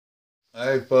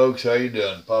Hey folks, how you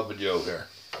doing? Papa Joe here.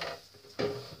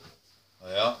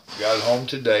 Well, got home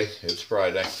today. It's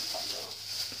Friday.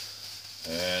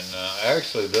 And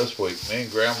actually this week, me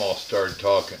and Grandma started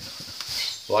talking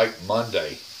like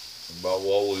Monday about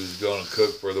what we was going to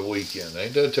cook for the weekend.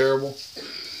 Ain't that terrible?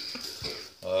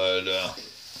 But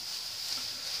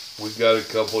we got a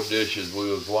couple of dishes we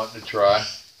was wanting to try.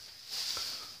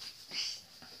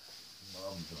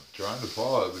 I'm trying to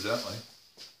follow, evidently.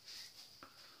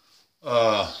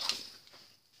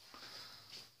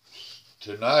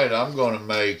 Tonight I'm going to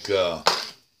make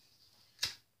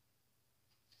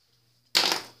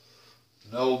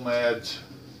Nomad's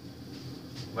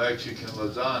Mexican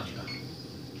lasagna.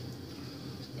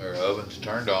 Their oven's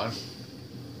turned on.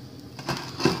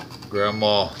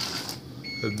 Grandma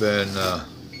had been,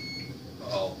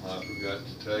 oh, I forgot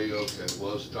to tell you, okay,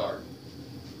 we'll start.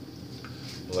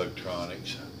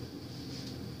 Electronics.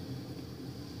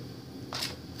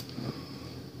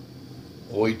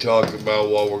 We talked about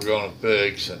what we're going to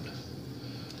fix, and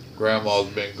Grandma's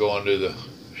been going to the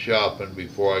shopping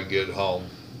before I get home,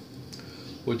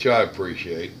 which I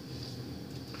appreciate.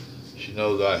 She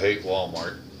knows I hate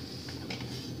Walmart.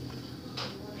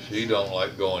 She don't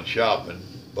like going shopping,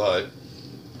 but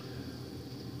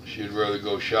she'd rather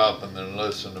go shopping than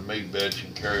listen to me bitch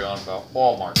and carry on about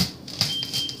Walmart.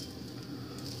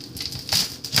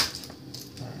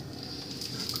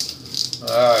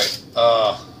 Alright,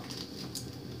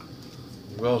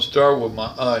 I'm going to start with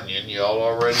my onion. Y'all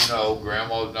already know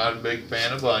Grandma's not a big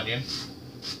fan of onion.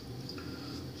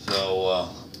 So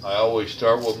I always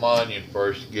start with my onion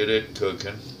first to get it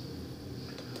cooking.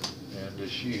 And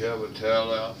does she have a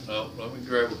towel out? No, let me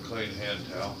grab a clean hand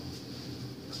towel.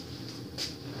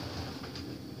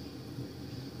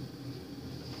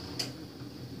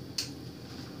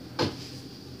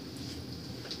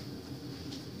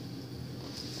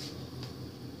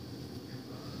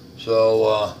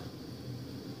 So,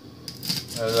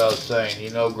 as I was saying, you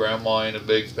know Grandma ain't a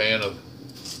big fan of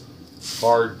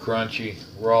hard, crunchy,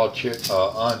 raw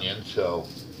onion, so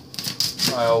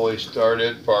I always start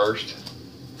it first.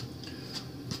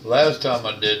 Last time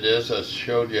I did this, I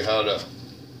showed you how to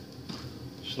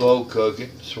slow cook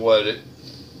it, sweat it.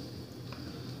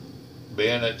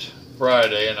 Being it's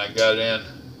Friday and I got in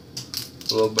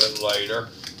a little bit later,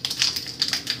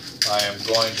 I am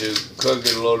going to cook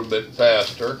it a little bit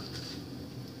faster.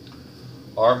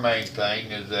 Our main thing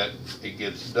is that it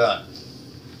gets done.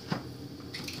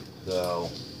 So,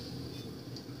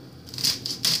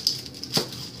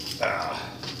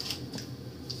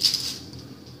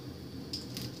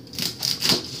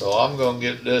 so I'm going to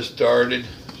get this started,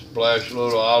 splash a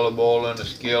little olive oil in the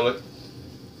skillet,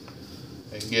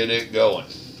 and get it going.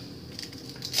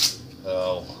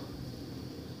 So,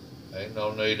 ain't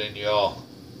no need in y'all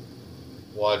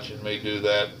watching me do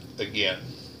that again.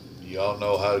 Y'all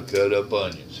know how to cut up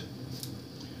onions.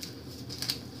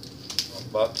 I'm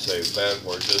about to say a bad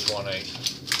word. This one ain't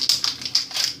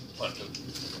wanting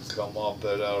to come off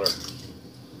that outer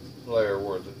layer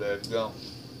worth of dead gum.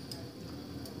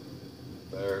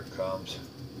 There it comes.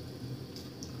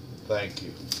 Thank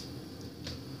you.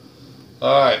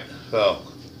 Alright, so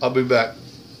I'll be back.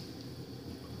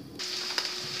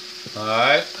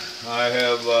 Alright, I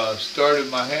have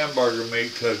started my hamburger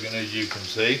meat cooking, as you can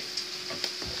see.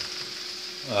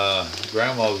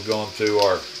 Grandma's going through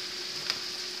our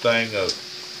thing of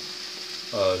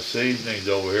seasonings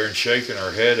over here and shaking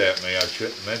her head at me. I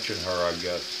shouldn't mention her, I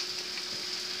guess.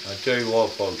 I tell you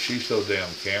what, folks, she's so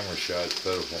damn camera shy, it's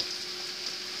pitiful.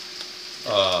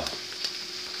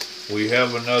 We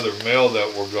have another meal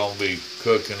that we're going to be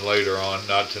cooking later on,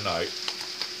 not tonight,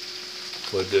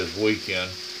 but this weekend.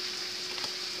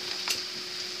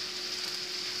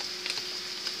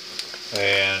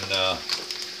 And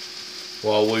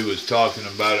while we was talking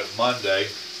about it Monday,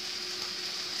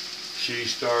 she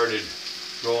started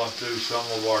going through some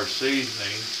of our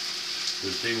seasonings to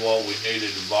see what we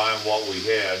needed to buy and what we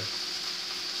had.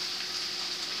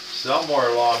 Somewhere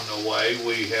along the way,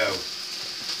 we have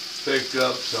picked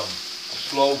up some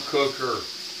slow cooker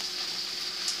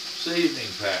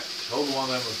seasoning packs. Hold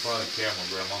one of them in front of the camera,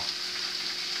 Grandma.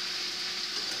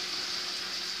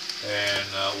 And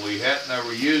we hadn't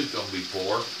ever used them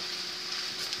before,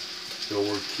 so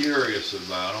we're curious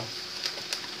about them.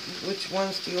 Which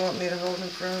ones do you want me to hold in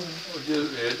front of you?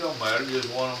 Well, it don't matter, just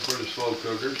one of them for the slow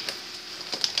cookers.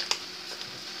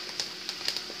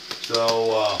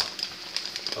 So,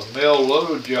 a meal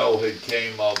Little Joe had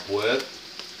came up with,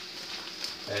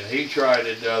 and he tried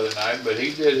it the other night, but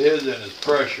he did his in his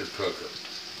pressure cooker.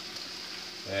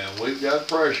 And we've got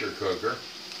pressure cooker,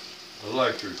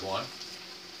 electric one,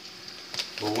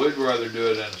 but we'd rather do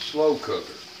it in a slow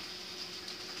cooker.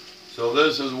 So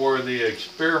this is where the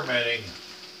experimenting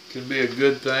can be a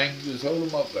good thing. Just hold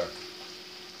them up there.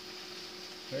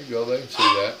 There you go, they can see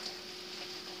that.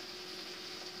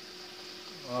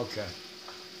 Okay.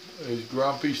 Is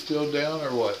Grumpy still down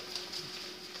or what?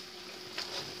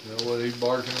 You know what he's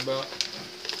barking about?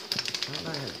 I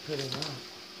might have to put him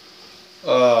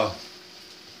on.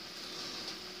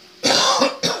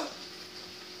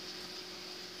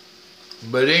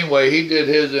 But anyway, he did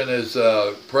his in his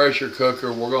pressure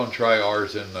cooker. We're going to try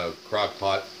ours in the crock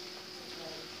pot.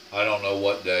 I don't know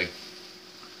what day.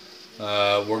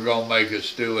 We're going to make a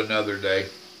stew another day.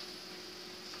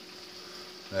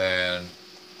 And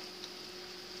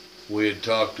we had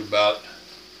talked about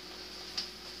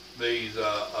these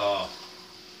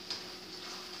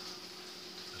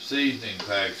seasoning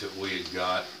packs that we had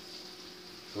got.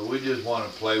 So we just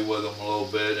want to play with them a little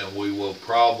bit, and we will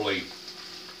probably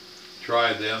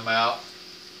try them out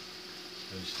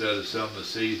instead of some of the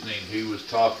seasoning he was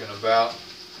talking about.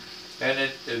 And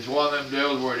it's one of them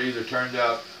deals where it either turns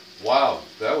out, wow,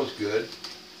 that was good,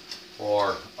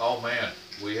 or, oh man,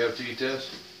 we have to eat this.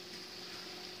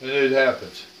 And it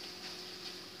happens.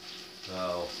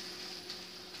 So,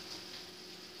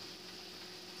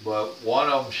 but one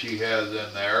of them she has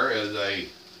in there is a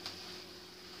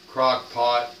crock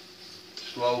pot,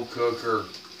 slow cooker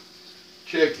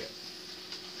chicken.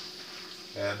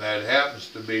 And that happens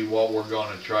to be what we're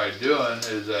going to try doing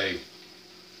is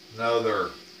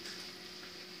another,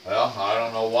 well, I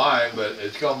don't know why, but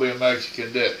it's going to be a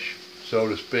Mexican dish, so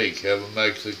to speak, have a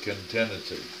Mexican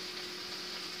tendency.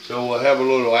 So we'll have a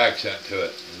little accent to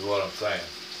it, is what I'm saying.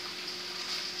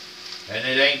 And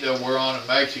it ain't that we're on a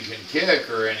Mexican kick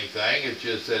or anything, it's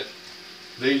just that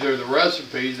these are the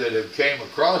recipes that have came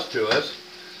across to us,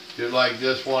 just like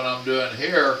this one I'm doing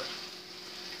here.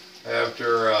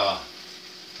 After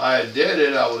I did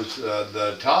it, I was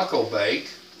the taco bake.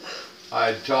 I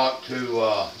had talked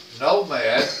to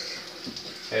Nomad,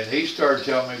 and he started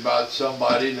telling me about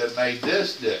somebody that made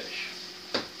this dish.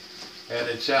 And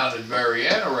it sounded very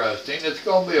interesting. It's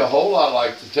going to be a whole lot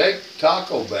like the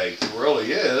taco bake. It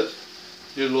really is.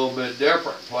 Just a little bit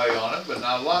different play on it, but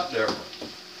not a lot different.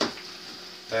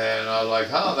 And I was like,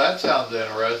 huh, that sounds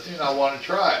interesting. I want to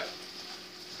try it.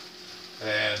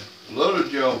 And Little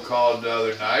Joe called the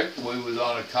other night. We was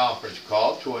on a conference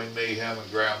call between me, him,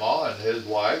 and Grandma and his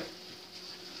wife.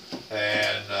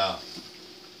 And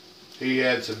he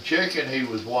had some chicken he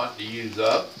was wanting to use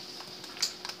up.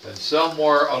 And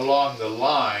somewhere along the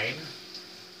line,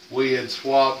 we had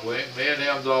swapped, me and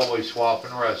him's always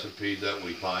swapping recipes that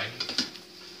we find.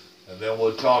 And then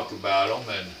we'll talk about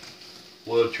them and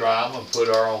we'll try them and put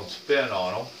our own spin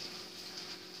on them.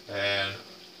 And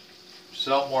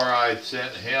somewhere I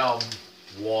sent him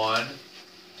one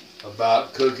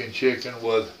about cooking chicken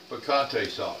with picante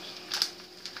sauce.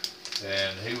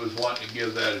 And he was wanting to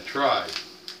give that a try.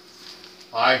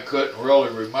 I couldn't really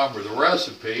remember the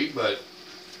recipe, but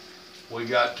we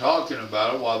got talking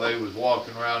about it while they was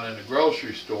walking around in the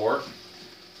grocery store.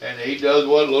 And he does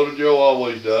what Little Joe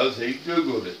always does. He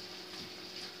Googled it.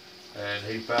 And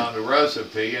he found a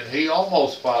recipe, and he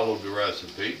almost followed the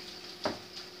recipe.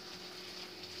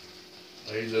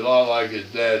 He's a lot like his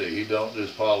daddy. He don't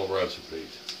just follow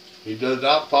recipes. He does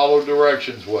not follow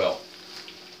directions well.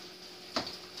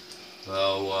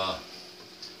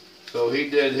 So he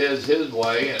did his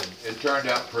way, and it turned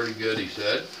out pretty good, he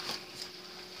said.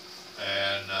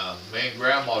 And me and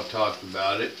Grandma talked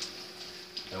about it,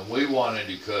 and we wanted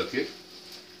to cook it,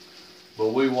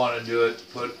 but we want to do it,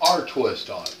 put our twist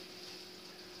on it.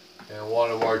 And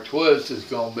one of our twists is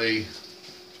going to be,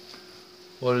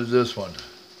 what is this one?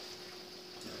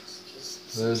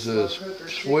 This is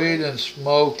sweet and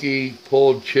smoky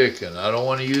pulled chicken. I don't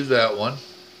want to use that one.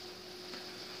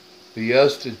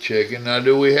 Fiesta chicken. Now,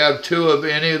 do we have two of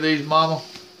any of these, Mama?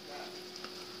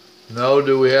 No,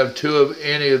 do we have two of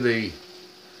any of the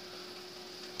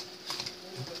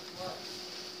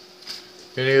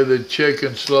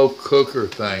chicken slow cooker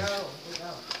things? No, we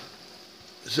don't.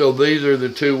 So these are the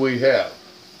two we have.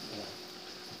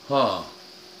 Huh.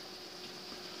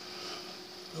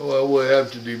 Well, we'll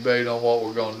have to debate on what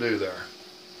we're going to do there.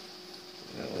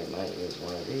 Well, we might use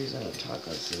one of these in a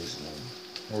taco seasoning.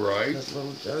 Right. Because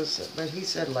Little Joe said, but he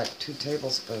said like 2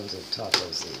 tablespoons of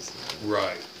taco seasoning.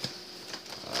 Right.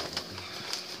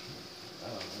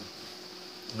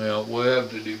 Now, we'll have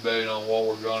to debate on what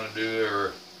we're going to do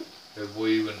there, if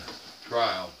we even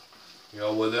try them. You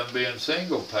know, with them being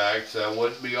single packs, that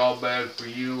wouldn't be all bad for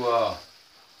you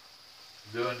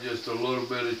doing just a little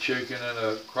bit of chicken in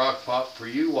a crock pot for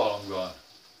you while I'm gone.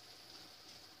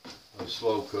 A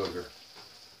slow cooker.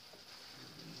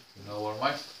 You know what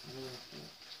I mean?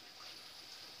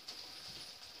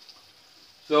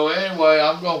 So anyway,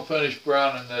 I'm going to finish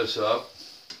browning this up.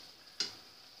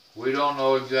 We don't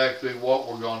know exactly what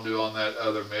we're going to do on that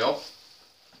other meal.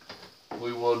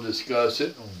 We will discuss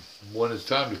it, and when it's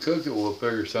time to cook it, we'll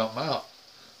figure something out.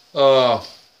 All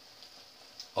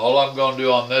I'm going to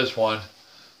do on this one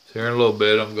is here in a little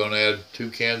bit, I'm going to add 2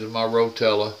 cans of my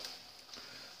Rotella.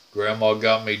 Grandma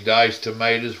got me diced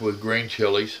tomatoes with green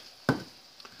chilies.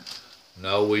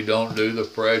 No, we don't do the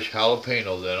fresh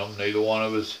jalapenos in them. Neither one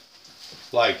of us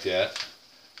like that.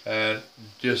 And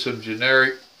just some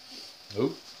generic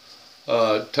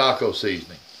taco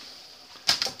seasoning.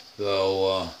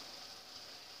 So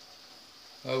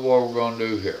that's what we're going to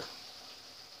do here.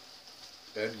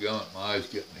 Dadgummit, my eyes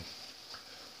get me.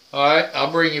 Alright,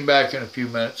 I'll bring you back in a few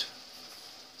minutes.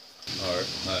 Alright,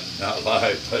 not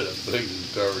live, but I'm pleased to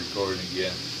start recording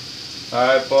again.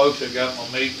 Alright folks, I got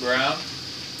my meat browned.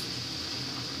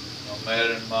 I'm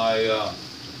adding my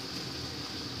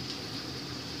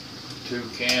 2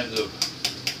 cans of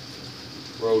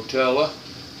Rotella.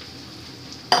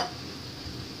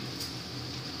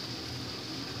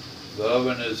 The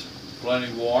oven is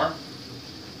plenty warm.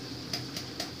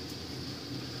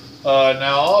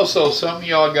 Now also, some of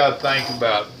y'all got to think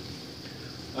about,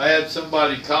 I had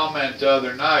somebody comment the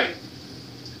other night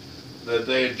that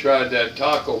they had tried that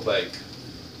taco bake.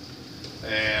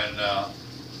 And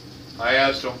I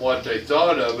asked them what they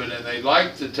thought of it, and they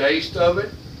liked the taste of it.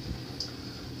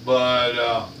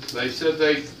 But they said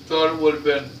they thought it would have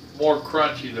been more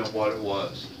crunchy than what it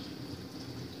was.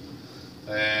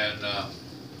 And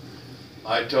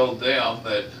I told them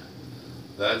that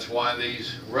that's why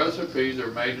these recipes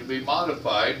are made to be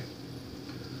modified.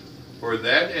 For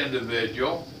that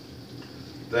individual,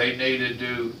 they needed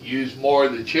to use more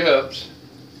of the chips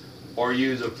or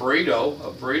use a Frito.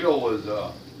 A Frito was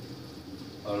a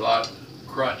lot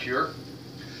crunchier.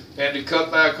 And to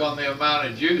cut back on the amount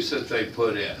of juice that they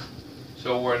put in.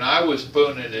 So when I was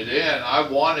spooning it in, I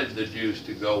wanted the juice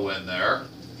to go in there.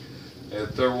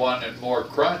 If they're wanting it more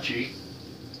crunchy,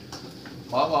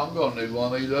 Mama, I'm going to need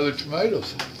one of these other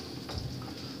tomatoes.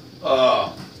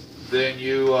 Then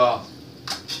you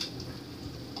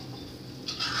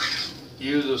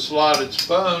use a slotted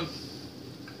spoon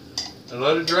and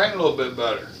let it drain a little bit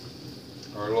better,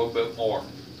 or a little bit more.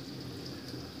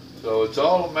 So it's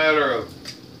all a matter of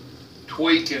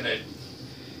tweaking it.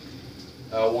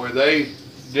 Where they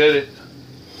did it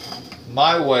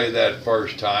my way that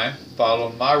first time,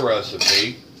 following my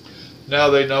recipe, now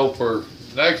they know for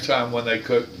next time when they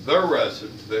cook their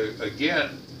recipe,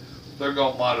 again, they're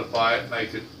going to modify it,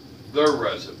 make it their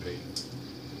recipe.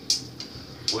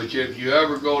 Which if you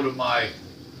ever go to my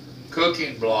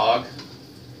cooking blog,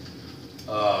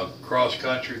 Cross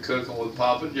Country Cooking with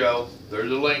Papa Joe,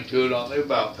 there's a link to it on the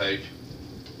About page.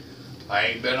 I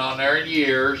ain't been on there in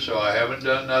years, so I haven't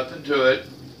done nothing to it.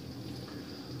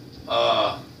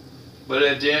 But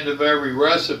at the end of every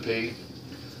recipe,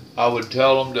 I would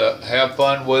tell them to have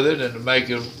fun with it and to make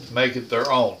it their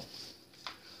own.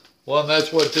 Well, and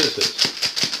that's what this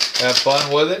is. Have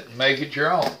fun with it and make it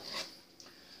your own.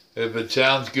 If it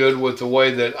sounds good with the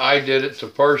way that I did it the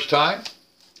first time,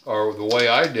 or the way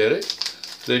I did it,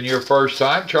 then your first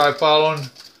time, try following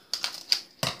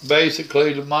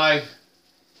basically to my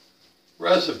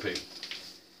recipe.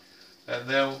 And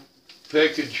then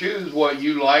pick and choose what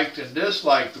you liked and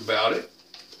disliked about it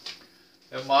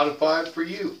and modify it for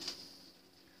you.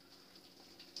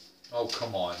 Oh,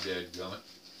 come on, dadgummit.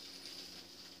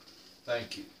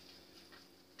 Thank you.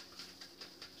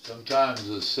 Sometimes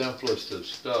the simplest of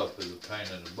stuff is a pain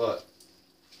in the butt.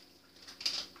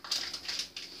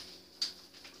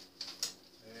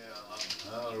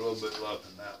 Yeah, I'm a little bit left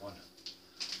in that one.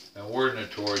 And we're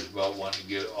notorious about wanting to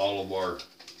get all of our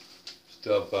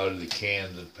stuff out of the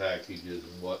cans and packages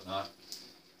and whatnot.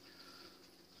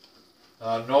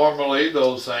 Normally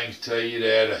those things tell you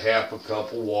to add a half a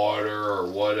cup of water or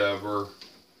whatever.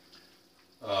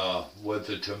 With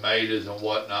the tomatoes and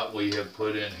whatnot we have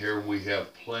put in here, we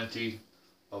have plenty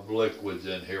of liquids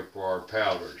in here for our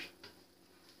powders.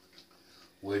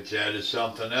 Which that is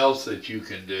something else that you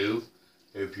can do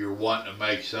if you're wanting to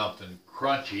make something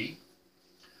crunchy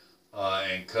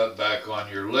and cut back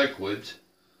on your liquids.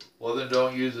 Well, then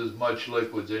don't use as much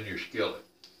liquids in your skillet.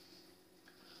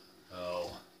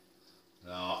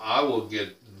 Now I will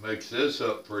mix this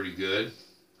up pretty good.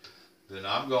 Then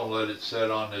I'm going to let it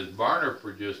set on this burner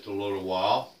for just a little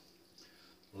while.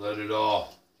 Let it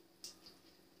all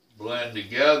blend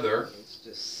together. It's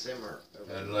just simmer.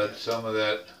 And let some of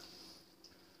that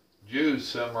juice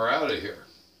simmer out of here.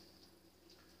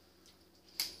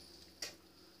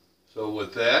 So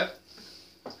with that,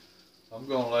 I'm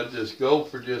going to let this go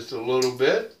for just a little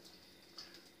bit.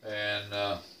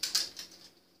 And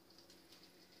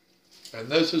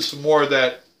this is some more of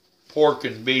that pork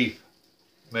and beef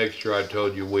mixture I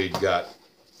told you we'd got.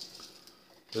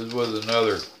 This was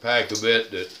another pack of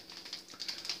it that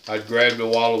I grabbed it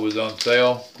while it was on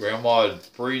sale. Grandma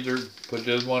had put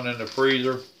this one in the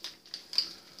freezer.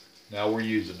 Now we're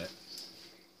using it.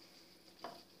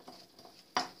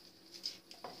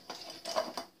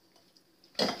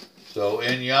 So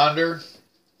in yonder,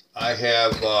 I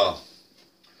have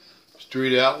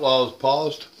Street Outlaws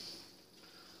paused.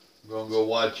 I'm going to go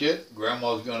watch it.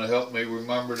 Grandma's going to help me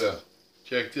remember to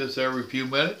check this every few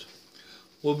minutes.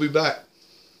 We'll be back.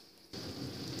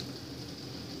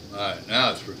 Alright,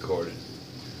 now it's recording.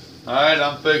 Alright,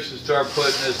 I'm fixing to start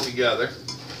putting this together.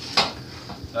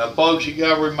 Now folks, you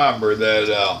got to remember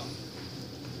that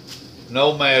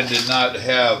Nomad did not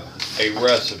have a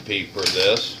recipe for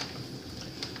this.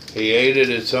 He ate it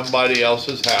at somebody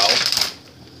else's house.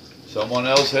 Someone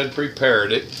else had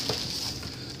prepared it.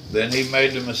 Then he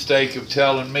made the mistake of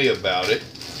telling me about it.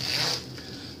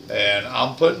 And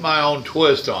I'm putting my own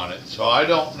twist on it. So I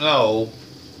don't know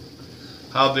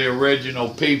how the original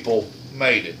people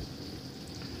made it.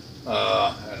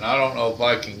 And I don't know if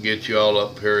I can get you all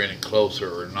up here any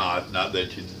closer or not. Not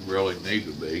that you really need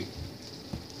to be.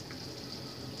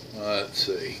 Let's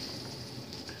see.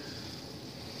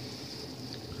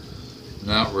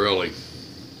 Not really.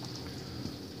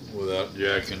 Without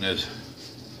jacking this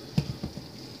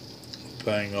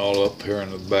thing all up here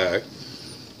in the back.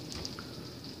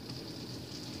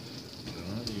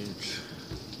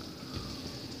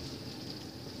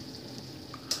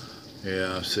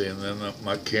 Yeah, see, and then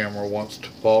my camera wants to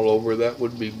fall over. That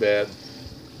would be bad.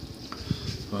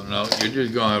 Well, no, you're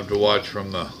just going to have to watch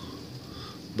from the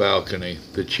balcony.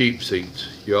 The cheap seats.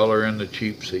 Y'all are in the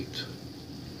cheap seats.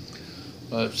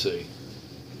 Let's see.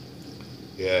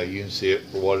 Yeah, you can see it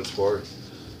for what it's worth.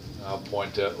 I'll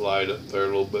point that light up there a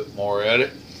little bit more at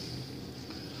it.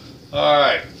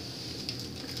 Alright.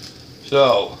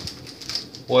 So,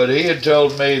 what he had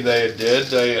told me they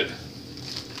had,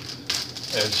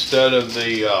 instead of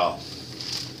the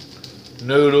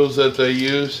noodles that they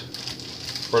use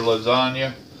for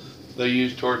lasagna, they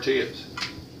use tortillas.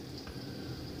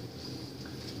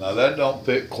 Now that don't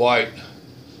fit quite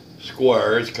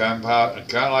square. It's kind of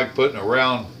like putting a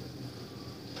round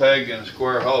peg in a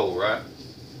square hole, right?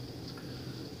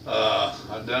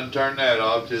 I done turned that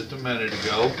off just a minute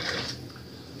ago.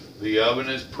 The oven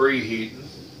is preheating,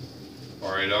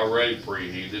 or it already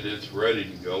preheated. It's ready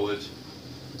to go. It's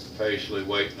patiently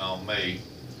waiting on me.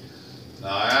 Now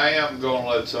I am going to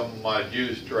let some of my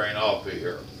juice drain off of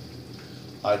here.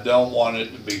 I don't want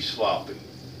it to be sloppy.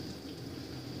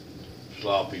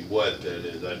 Sloppy wet, that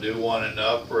is. I do want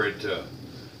enough for it to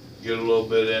get a little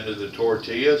bit into the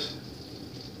tortillas,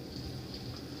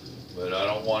 but I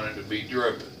don't want it to be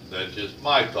dripping. That's just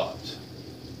my thoughts.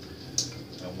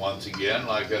 And once again,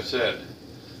 like I said,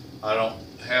 I don't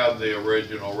have the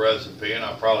original recipe, and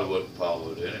I probably wouldn't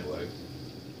follow it anyway.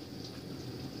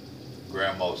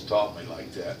 Grandma's taught me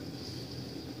like that.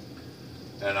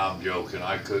 And I'm joking.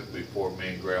 I cooked before me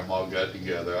and Grandma got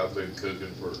together. I've been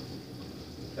cooking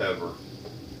forever.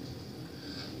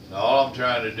 Now all I'm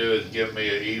trying to do is give me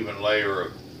an even layer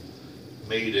of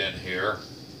meat in here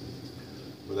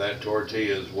where that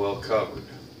tortilla is well covered.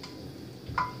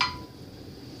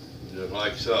 Just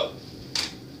like so.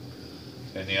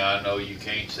 And yeah, I know you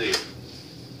can't see it,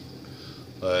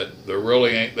 but there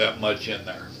really ain't that much in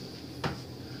there.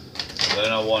 And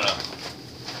then I want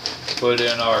to put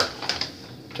in our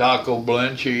taco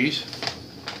blend cheese.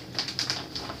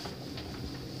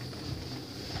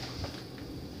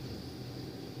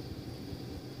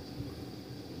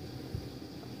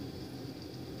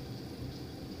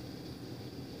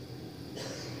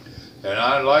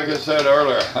 And like I said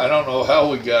earlier, I don't know how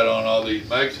we got on all these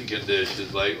Mexican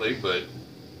dishes lately, but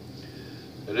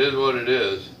it is what it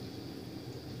is.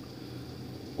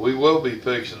 We will be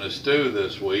fixing a stew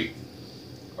this week,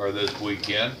 or this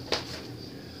weekend.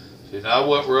 See, now I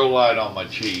went real light on my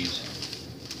cheese.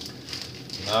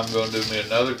 Now I'm going to do me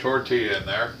another tortilla in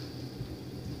there.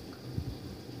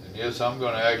 And yes, I'm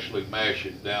going to actually mash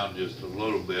it down just a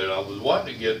little bit. I was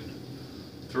wanting to get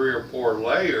 3 or 4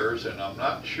 layers, and I'm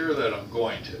not sure that I'm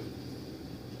going to.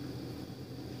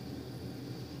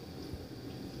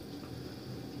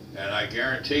 And I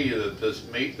guarantee you that this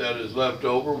meat that is left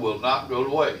over will not go to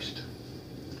waste.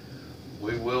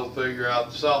 We will figure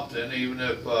out something, even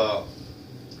if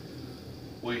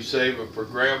we save it for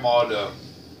Grandma to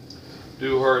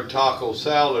do her taco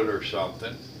salad or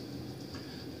something.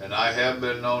 And I have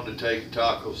been known to take a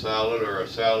taco salad or a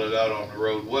salad out on the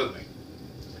road with me.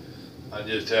 I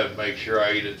just have to make sure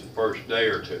I eat it the first day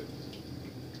or two.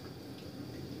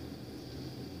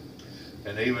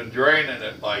 And even draining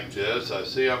it like this, I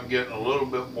see I'm getting a little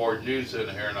bit more juice in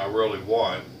here than I really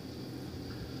want.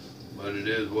 But it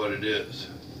is what it is.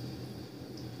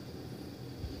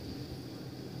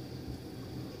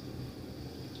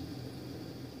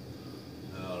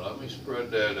 Now let me spread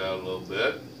that out a little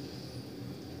bit.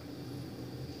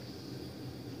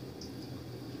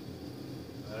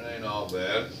 That ain't all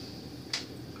bad.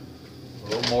 A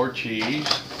little more cheese.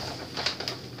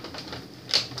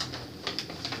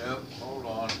 Yep, hold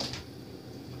on.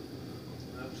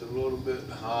 That's a little bit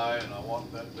high and I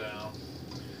want that down.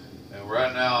 And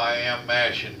right now I am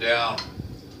mashing down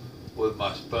with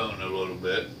my spoon a little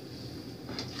bit.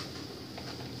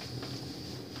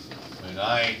 I mean,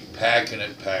 I ain't packing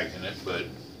it, but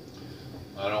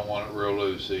I don't want it real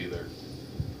loose either.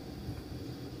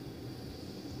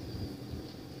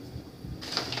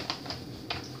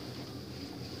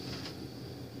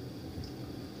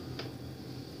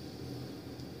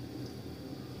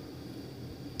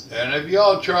 And if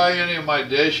y'all try any of my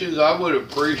dishes, I would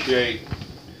appreciate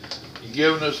you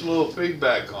giving us a little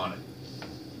feedback on it.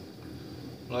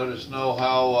 Let us know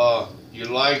how you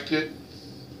liked it,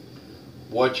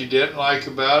 what you didn't like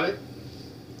about it,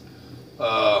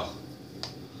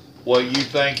 what you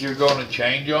think you're going to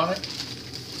change on it.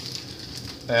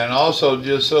 And also,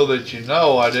 just so that you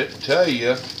know, I didn't tell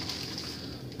you,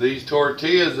 these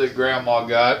tortillas that Grandma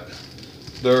got,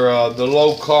 they're the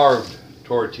low-carb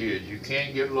tortillas. You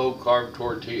can't get low-carb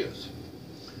tortillas.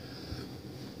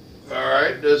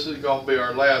 Alright, this is going to be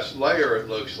our last layer, it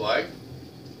looks like.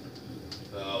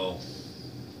 So,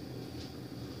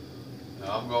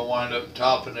 now I'm going to wind up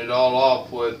topping it all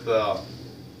off with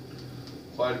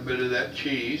quite a bit of that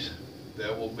cheese.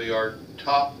 That will be our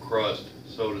top crust,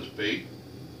 so to speak.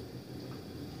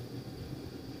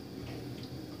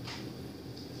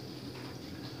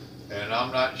 And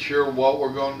I'm not sure what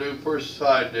we're going to do for a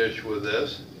side dish with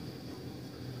this.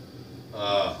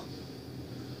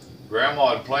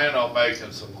 Grandma had planned on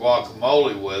making some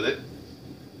guacamole with it.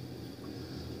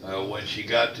 When she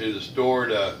got to the store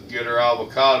to get her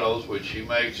avocados, which she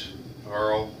makes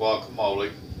her own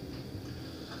guacamole.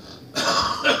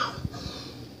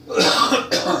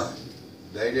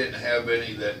 They didn't have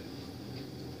any that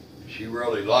she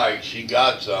really liked. She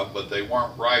got some, but they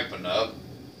weren't ripe enough.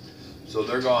 So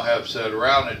they're going to have set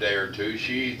around a day or two.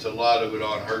 She eats a lot of it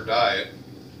on her diet,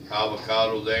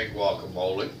 avocados and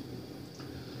guacamole.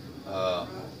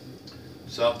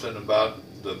 Something about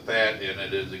the fat in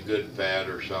it is a good fat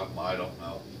or something, I don't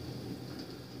know.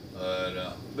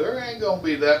 But there ain't going to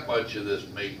be that much of this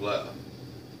meat left.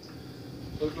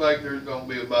 Looks like there's going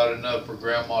to be about enough for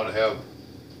Grandma to have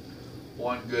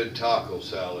one good taco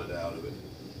salad out of it.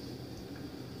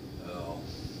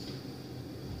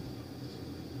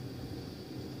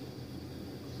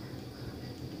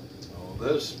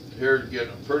 This here is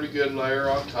getting a pretty good layer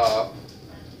on top.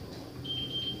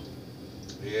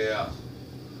 Yeah,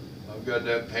 I've got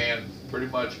that pan pretty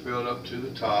much filled up to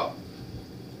the top.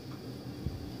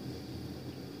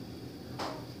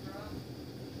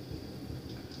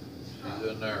 She's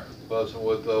in there fussing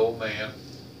with the old man.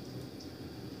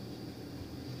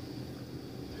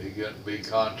 He getting to be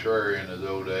contrary in his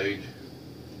old age.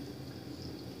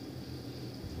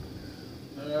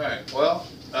 Alright, well,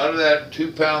 out of that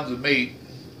 2 pounds of meat,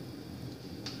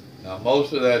 now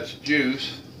most of that's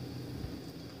juice.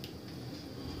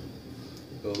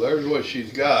 So there's what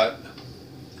she's got.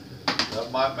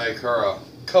 That might make her a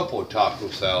couple of taco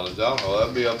salads. I don't know,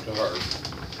 that'll be up to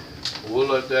her. We'll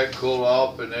let that cool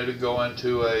off and it'll go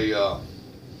into a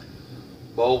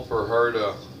bowl for her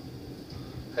to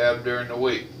have during the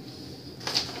week.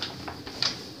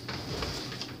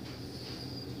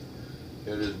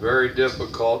 It is very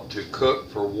difficult to cook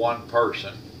for one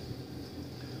person.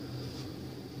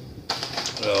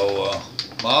 So,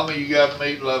 Mama, you got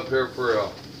meat left here for a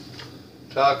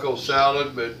taco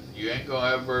salad, but you ain't going to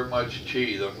have very much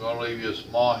cheese. I'm going to leave you a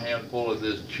small handful of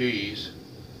this cheese.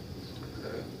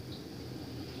 Okay.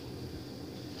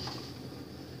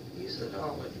 Use it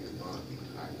all if you want.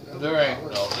 There ain't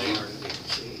no need.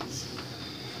 Cheese.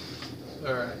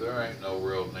 There ain't no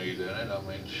real need in it. I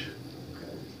mean,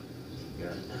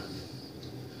 Got enough.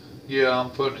 yeah, I'm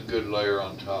putting a good layer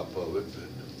on top of it, but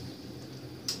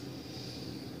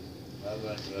I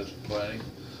think that's plenty.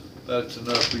 That's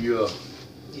enough for you a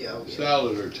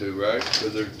salad or two, right?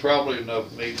 Because there's probably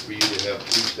enough meat for you to have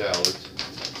 2 salads.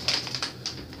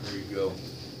 There you go.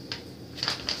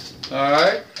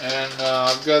 Alright, and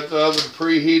I've got the oven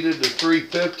preheated to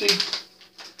 350.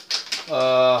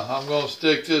 I'm going to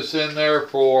stick this in there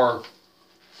for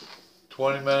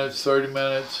 20 minutes, 30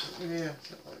 minutes? Yeah,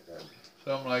 something like that.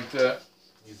 Something like that.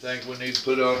 You think we need to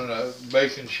put on a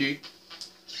baking sheet?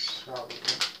 Probably.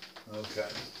 Okay.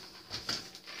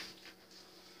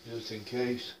 Just in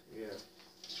case. Yeah.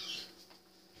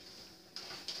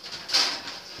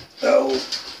 Oh.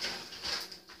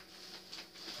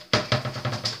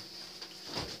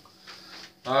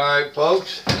 Alright,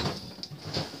 folks.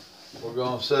 We're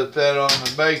going to set that on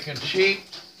the baking sheet.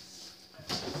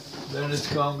 Then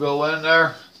it's going to go in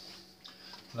there.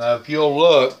 Now, if you'll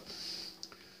look,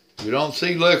 you don't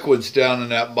see liquids down in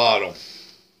that bottom.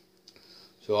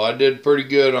 So I did pretty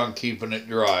good on keeping it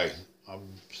dry. I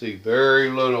see very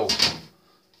little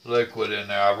liquid in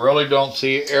there. I really don't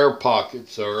see air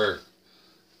pockets or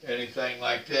anything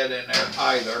like that in there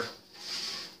either.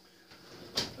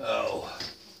 Oh,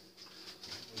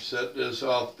 we set this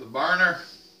off the burner.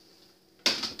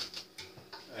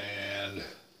 And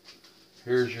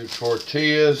here's your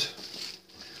tortillas.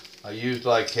 I used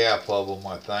like half of them,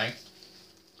 I think.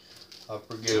 I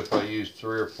forget if I used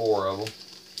 3 or 4 of them.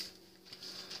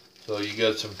 So you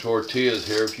got some tortillas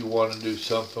here if you want to do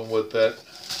something with that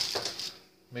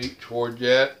meat toward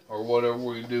that or whatever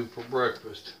we do for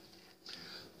breakfast.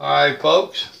 Alright,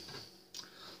 folks.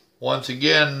 Once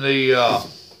again, the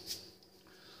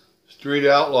Street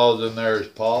Outlaws in there is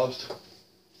paused.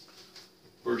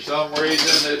 For some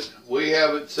reason we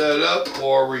have it set up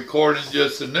for recording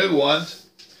just the new ones.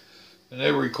 And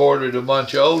they recorded a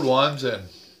bunch of old ones and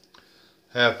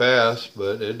half-assed,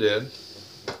 but it did.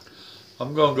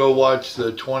 I'm going to go watch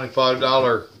the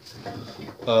 $25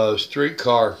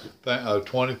 streetcar,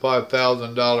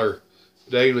 $25,000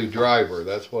 daily driver.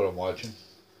 That's what I'm watching.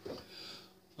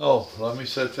 Oh, let me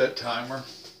set that timer.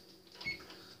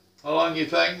 How long you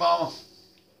think, Mama?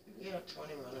 Yeah,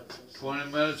 20 minutes.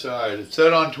 20 minutes? All right. It's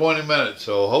set on 20 minutes,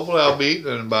 so hopefully I'll be eating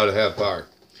in about a half hour.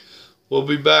 We'll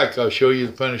be back. I'll show you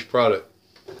the finished product.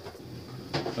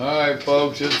 All right,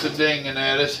 folks. It's a dinging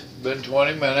at us. Been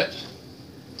 20 minutes.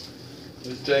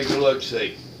 Let's take a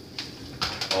look-see.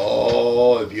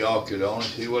 Oh, if y'all could only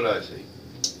see what I see.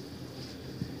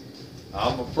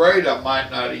 I'm afraid I might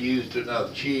not have used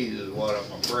enough cheese is what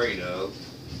I'm afraid of.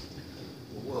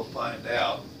 But we'll find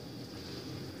out.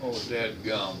 Oh,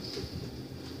 dadgum.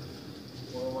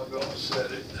 Where am I going to set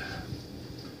it?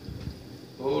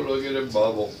 Oh, look at it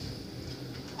bubble.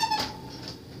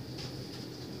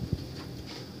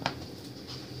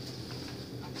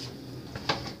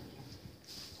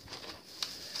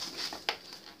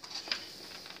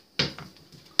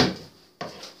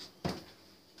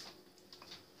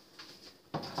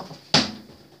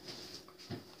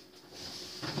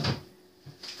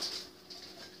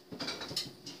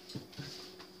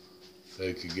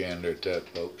 Take a gander at that,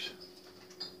 folks.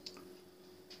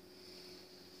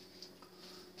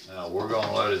 Now we're going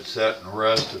to let it set and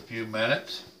rest a few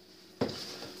minutes.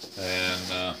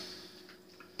 And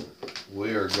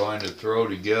we are going to throw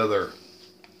together,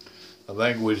 I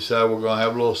think we decided we're going to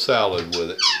have a little salad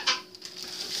with it.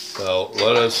 So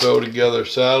let us throw together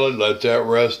salad, let that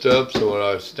rest up so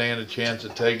I stand a chance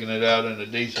of taking it out in a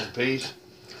decent piece.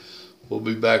 We'll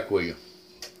be back with you.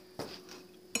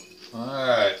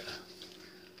 Alright.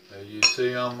 As you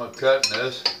see, I'm cutting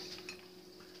this.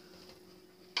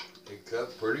 It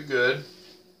cut pretty good.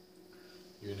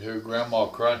 You can hear Grandma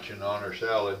crunching on her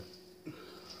salad.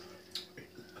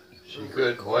 She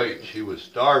couldn't wait. She was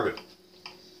starving.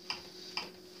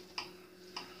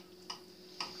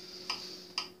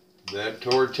 That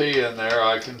tortilla in there,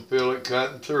 I can feel it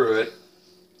cutting through it.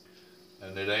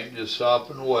 And it ain't just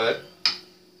sopping wet.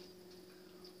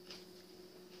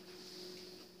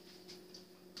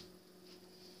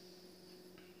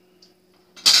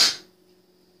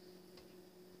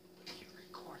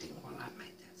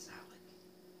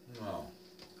 No.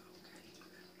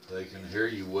 They can hear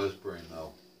you whispering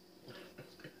though.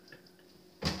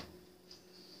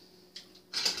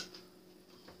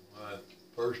 That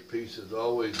first piece is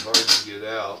always hard to get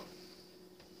out.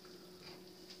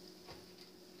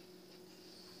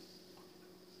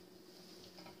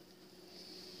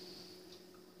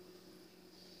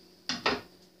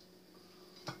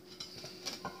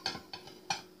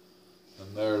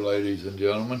 And there, ladies and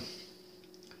gentlemen,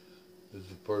 is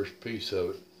the first piece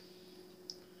of it.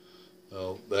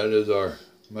 So that is our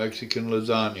Mexican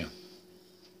lasagna.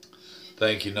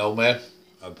 Thank you, Nomad.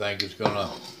 I think it's gonna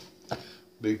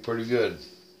be pretty good.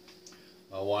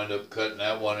 I'll wind up cutting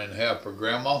that one in half for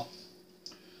Grandma,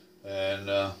 and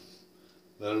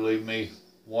that'll leave me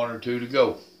 1 or 2 to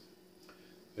go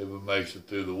if it makes it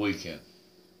through the weekend.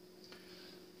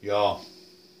 Y'all,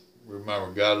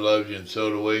 remember, God loves you and so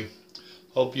do we.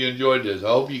 Hope you enjoyed this. I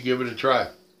hope you give it a try.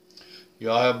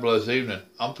 Y'all have a blessed evening.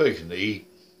 I'm fixing to eat.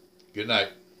 Good night.